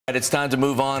It's time to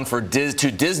move on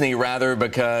to Disney, rather,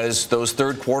 because those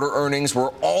third quarter earnings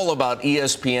were all about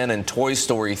ESPN and Toy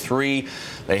Story 3.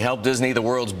 They helped Disney, the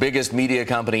world's biggest media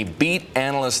company, beat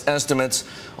analyst estimates.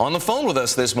 On the phone with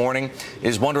us this morning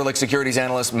is Wunderlich Securities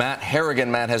analyst Matt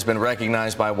Harrigan. Matt has been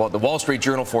recognized by the Wall Street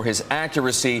Journal for his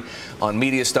accuracy on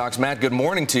media stocks. Matt, good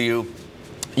morning to you.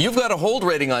 You've got a hold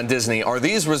rating on Disney. Are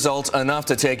these results enough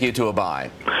to take you to a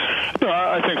buy? No,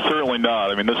 I think certainly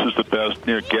not. I mean, this is the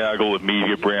best gaggle of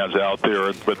media brands out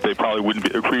there, but they probably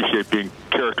wouldn't appreciate being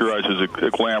characterized as a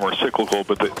glamour cyclical,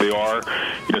 but they are,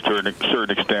 to a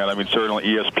certain extent. I mean, certainly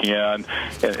ESPN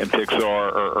and Pixar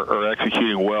are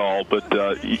executing well, but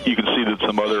you can see that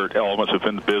some other elements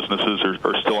within the businesses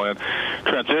are still in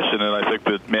transition, and I think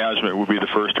that management would be the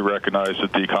first to recognize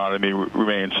that the economy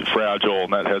remains fragile,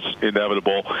 and that has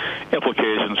inevitable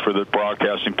implications for the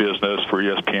broadcasting business, for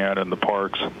ESPN and the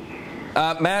parks.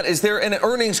 Matt, is there an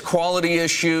earnings quality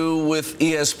issue with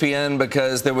ESPN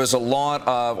because there was a lot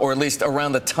of, or at least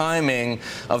around the timing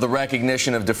of the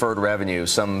recognition of deferred revenue,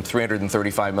 some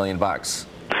 $335 million?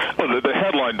 Well, the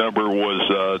headline number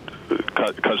was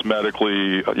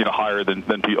cosmetically, higher than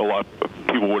a lot of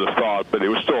people would have thought, but it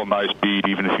was still a nice beat,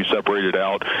 even if you separated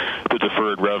out the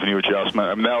deferred revenue adjustment.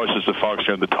 I mean, that was just a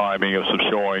function of the timing of some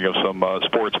showing of some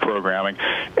sports programming,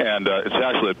 and it's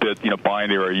actually a bit,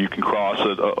 binary. You can cross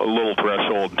a little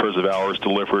threshold in terms of hours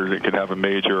delivered. It can have a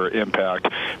major impact.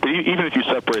 But even if you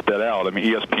separate that out, I mean,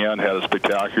 ESPN had a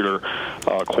spectacular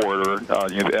quarter.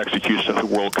 The execution of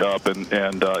the World Cup and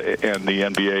the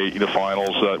NBA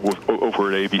finals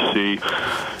over at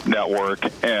ABC network,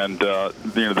 and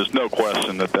there's no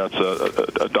question that that's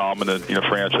a dominant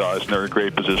franchise, and they're in a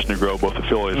great position to grow both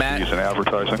affiliate fees and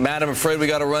advertising. Matt, I'm afraid we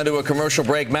got to run to a commercial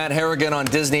break. Matt Harrigan on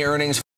Disney earnings.